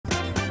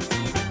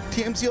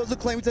TMZ also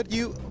claims that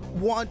you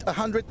want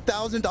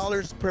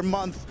 $100,000 per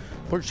month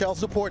for child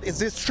support. Is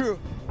this true?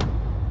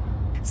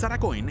 Sarah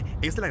Kohan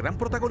es la gran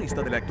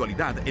protagonista de la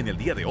actualidad en el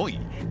día de hoy,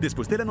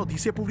 después de la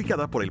noticia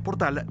publicada por el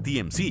portal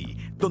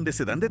TMZ, donde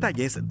se dan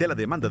detalles de la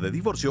demanda de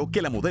divorcio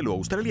que la modelo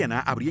australiana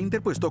habría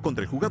interpuesto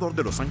contra el jugador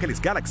de Los Ángeles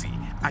Galaxy,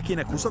 a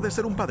quien acusa de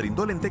ser un padre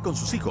indolente con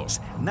sus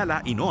hijos,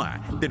 Nala y Noah,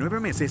 de 9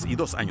 meses y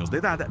 2 años de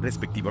edad,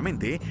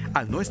 respectivamente,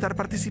 al no estar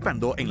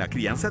participando en la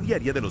crianza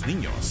diaria de los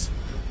niños.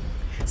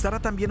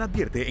 Sarah también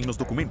advierte en los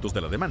documentos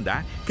de la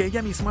demanda que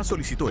ella misma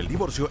solicitó el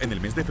divorcio en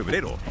el mes de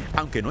febrero,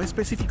 aunque no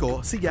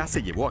especificó si ya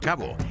se llevó a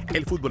cabo.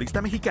 El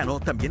futbolista mexicano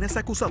también es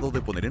acusado de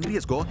poner en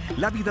riesgo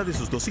la vida de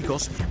sus 2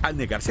 hijos al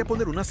negarse a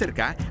poner una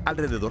cerca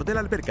alrededor de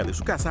la alberca de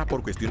su casa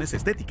por cuestiones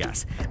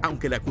estéticas,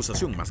 aunque la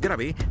acusación más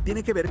grave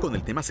tiene que ver con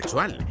el tema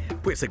sexual,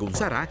 pues según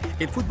Sarah,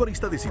 el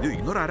futbolista decidió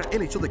ignorar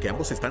el hecho de que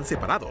ambos están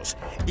separados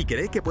y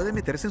cree que puede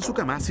meterse en su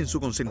cama sin su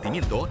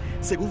consentimiento,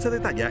 según se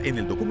detalla en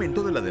el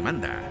documento de la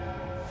demanda.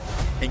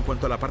 En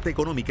cuanto a la parte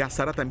económica,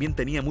 Sarah también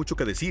tenía mucho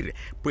que decir,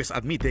 pues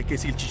admite que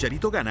si el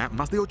Chicharito gana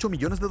más de $8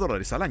 millones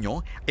al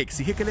año,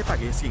 exige que le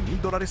pague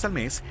 $100,000 al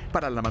mes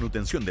para la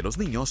manutención de los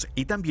niños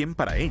y también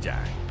para ella.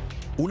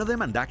 Una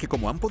demanda que,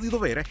 como han podido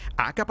ver,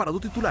 ha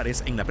acaparado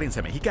titulares en la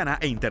prensa mexicana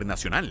e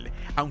internacional,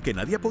 aunque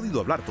nadie ha podido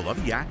hablar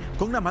todavía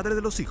con la madre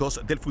de los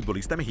hijos del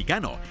futbolista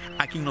mexicano,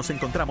 a quien nos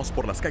encontramos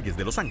por las calles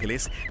de Los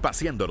Ángeles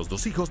paseando a los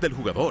 2 hijos del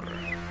jugador.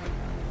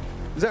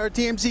 Sarah,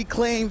 TMZ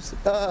claims,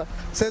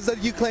 says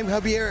that you claim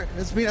Javier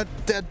has been a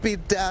deadbeat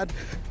dad.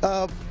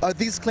 Are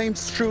these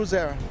claims true,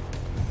 Sarah?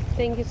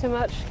 Thank you so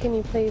much. Can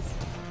you please?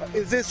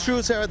 Is this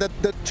true, Sarah, that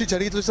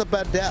Chicharito is a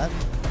bad dad?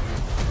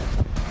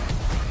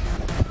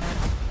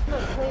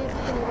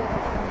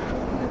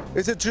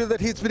 Is it true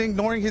that he's been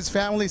ignoring his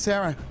family,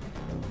 Sarah?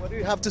 What do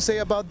you have to say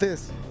about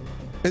this?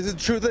 Is it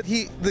true that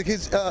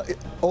he's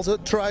also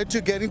tried to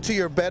get into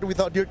your bed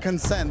without your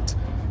consent?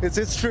 Is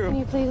this true? Can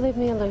you please leave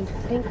me alone?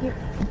 Thank you.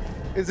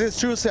 Is this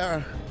true,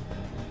 Sarah?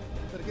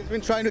 That he's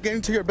been trying to get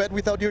into your bed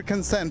without your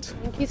consent?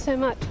 Thank you so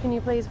much. Can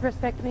you please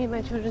respect me and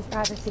my children's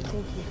privacy?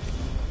 Thank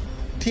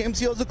you.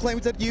 TMZ also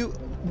claims that you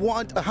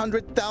want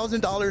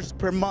 $100,000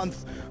 per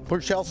month for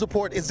child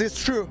support. Is this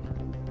true?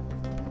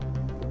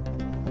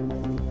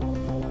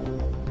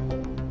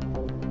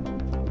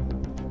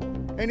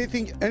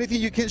 Anything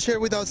you can share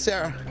with us,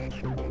 Sarah?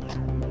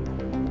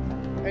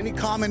 Any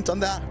comment on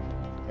that?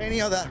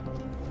 Any of that?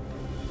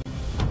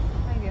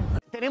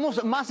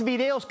 Tenemos más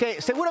videos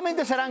que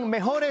seguramente serán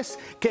mejores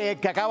que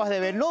acabas de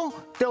ver. No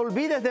te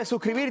olvides de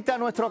suscribirte a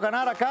nuestro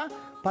canal acá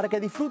para que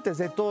disfrutes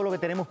de todo lo que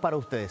tenemos para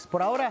ustedes.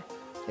 Por ahora,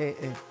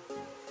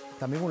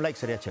 también un like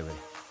sería chévere.